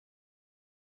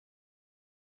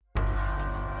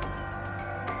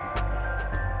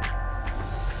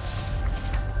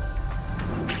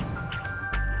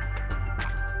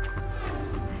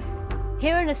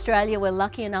Here in Australia, we're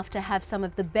lucky enough to have some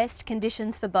of the best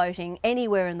conditions for boating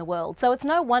anywhere in the world, so it's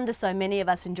no wonder so many of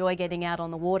us enjoy getting out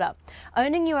on the water.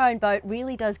 Owning your own boat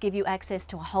really does give you access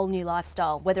to a whole new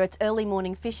lifestyle, whether it's early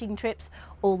morning fishing trips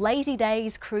or lazy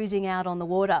days cruising out on the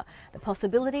water. The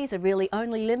possibilities are really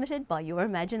only limited by your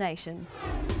imagination.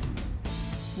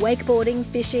 Wakeboarding,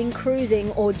 fishing, cruising,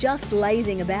 or just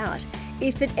lazing about.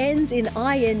 If it ends in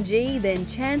ing, then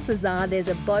chances are there's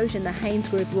a boat in the Haines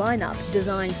Group lineup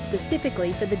designed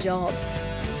specifically for the job.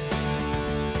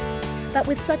 But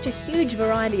with such a huge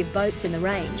variety of boats in the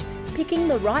range, picking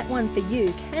the right one for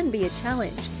you can be a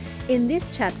challenge. In this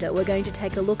chapter, we're going to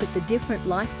take a look at the different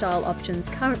lifestyle options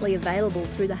currently available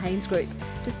through the Haines Group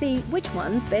to see which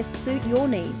ones best suit your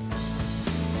needs.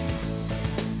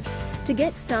 To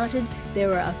get started,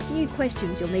 there are a few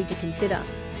questions you'll need to consider.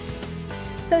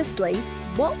 Firstly,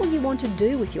 what will you want to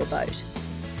do with your boat?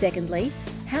 Secondly,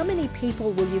 how many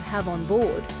people will you have on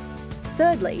board?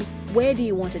 Thirdly, where do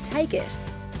you want to take it?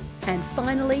 And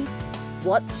finally,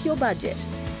 what's your budget?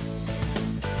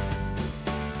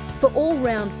 For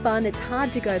all-round fun, it's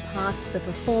hard to go past the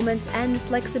performance and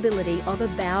flexibility of a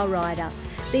bow rider.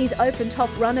 These open-top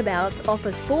runabouts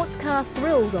offer sports car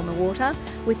thrills on the water,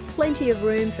 with plenty of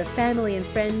room for family and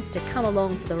friends to come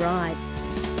along for the ride.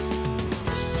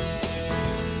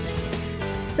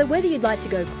 So whether you'd like to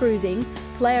go cruising,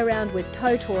 play around with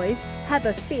tow toys, have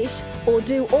a fish, or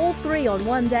do all three on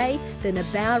one day, then a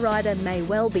bow rider may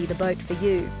well be the boat for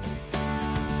you.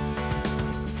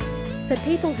 For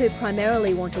people who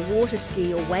primarily want to water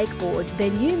ski or wakeboard,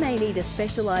 then you may need a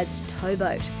specialised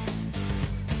towboat.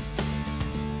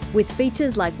 With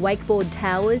features like wakeboard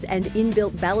towers and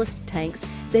inbuilt ballast tanks,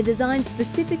 they're designed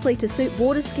specifically to suit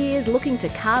water skiers looking to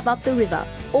carve up the river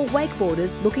or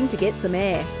wakeboarders looking to get some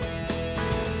air.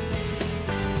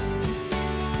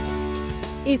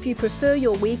 If you prefer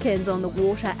your weekends on the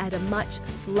water at a much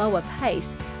slower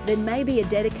pace, then maybe a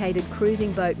dedicated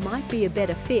cruising boat might be a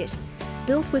better fit.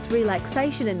 Built with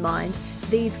relaxation in mind,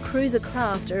 these cruiser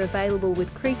craft are available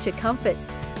with creature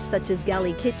comforts, such as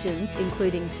galley kitchens,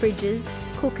 including fridges,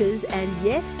 cookers, and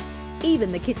yes,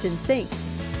 even the kitchen sink.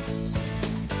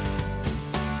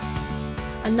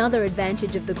 Another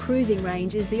advantage of the cruising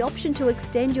range is the option to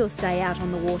extend your stay out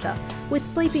on the water, with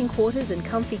sleeping quarters and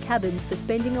comfy cabins for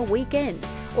spending a weekend,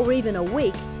 or even a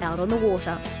week out on the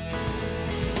water.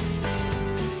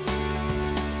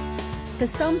 For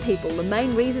some people, the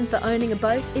main reason for owning a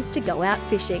boat is to go out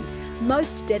fishing.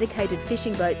 Most dedicated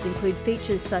fishing boats include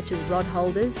features such as rod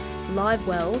holders, live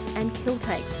wells and kill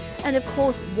takes, and of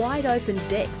course wide open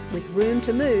decks with room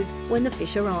to move when the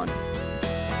fish are on.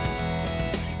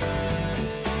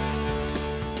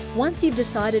 Once you've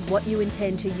decided what you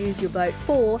intend to use your boat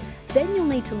for, then you'll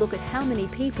need to look at how many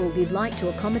people you'd like to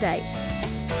accommodate.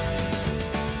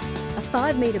 A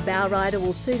 5-metre bow rider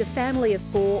will suit a family of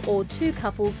 4 or 2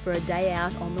 couples for a day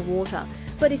out on the water.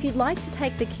 But if you'd like to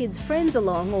take the kids' friends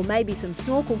along or maybe some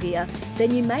snorkel gear,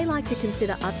 then you may like to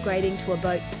consider upgrading to a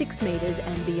boat 6 metres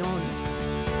and beyond.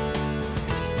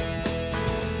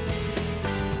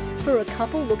 For a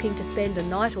couple looking to spend a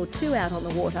night or 2 out on the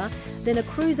water, then a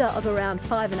cruiser of around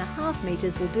 5.5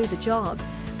 metres will do the job.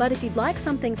 But if you'd like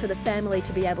something for the family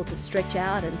to be able to stretch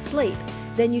out and sleep,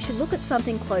 then you should look at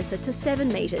something closer to 7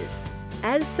 metres.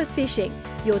 As for fishing,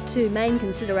 your 2 main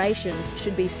considerations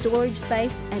should be storage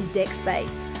space and deck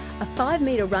space. A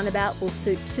 5-metre runabout will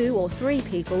suit 2 or 3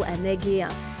 people and their gear.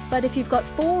 But if you've got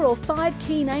 4 or 5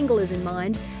 keen anglers in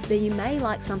mind, then you may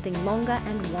like something longer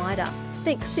and wider.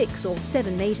 Think 6 or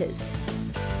 7 metres.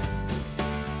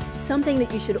 Something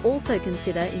that you should also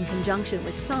consider in conjunction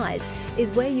with size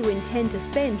is where you intend to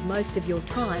spend most of your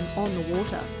time on the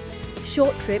water.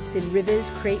 Short trips in rivers,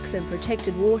 creeks and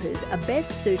protected waters are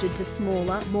best suited to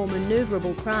smaller, more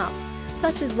manoeuvrable crafts,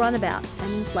 such as runabouts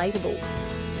and inflatables.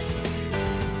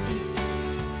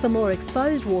 For more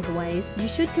exposed waterways, you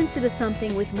should consider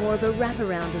something with more of a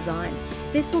wraparound design.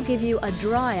 This will give you a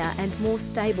drier and more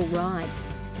stable ride.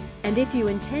 And if you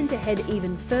intend to head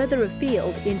even further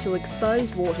afield into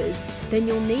exposed waters, then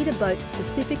you'll need a boat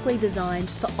specifically designed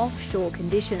for offshore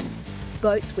conditions.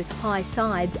 Boats with high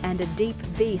sides and a deep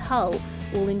V hull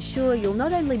will ensure you'll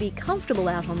not only be comfortable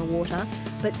out on the water,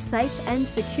 but safe and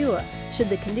secure should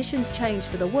the conditions change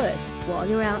for the worse while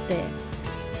you're out there.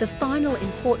 The final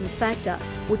important factor,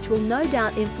 which will no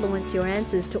doubt influence your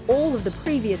answers to all of the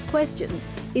previous questions,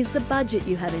 is the budget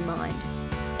you have in mind.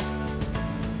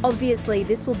 Obviously,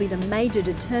 this will be the major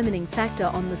determining factor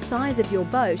on the size of your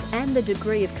boat and the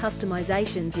degree of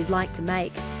customisations you'd like to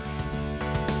make.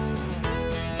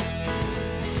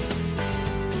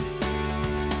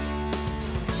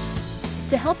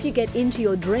 To help you get into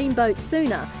your dream boat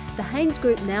sooner, The Haines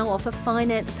Group now offer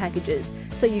finance packages,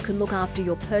 so you can look after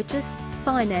your purchase,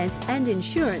 finance and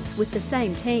insurance with the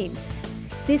same team.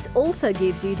 This also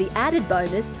gives you the added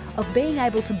bonus of being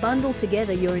able to bundle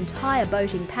together your entire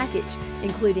boating package,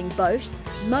 including boat,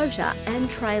 motor and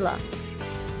trailer.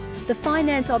 The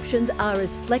finance options are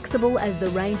as flexible as the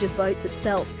range of boats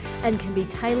itself and can be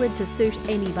tailored to suit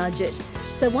any budget.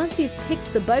 So once you've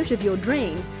picked the boat of your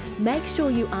dreams, make sure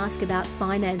you ask about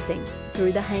financing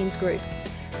through the Haines Group.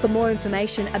 For more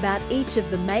information about each of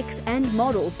the makes and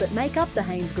models that make up the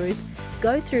Haines Group,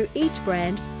 go through each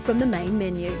brand from the main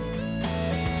menu.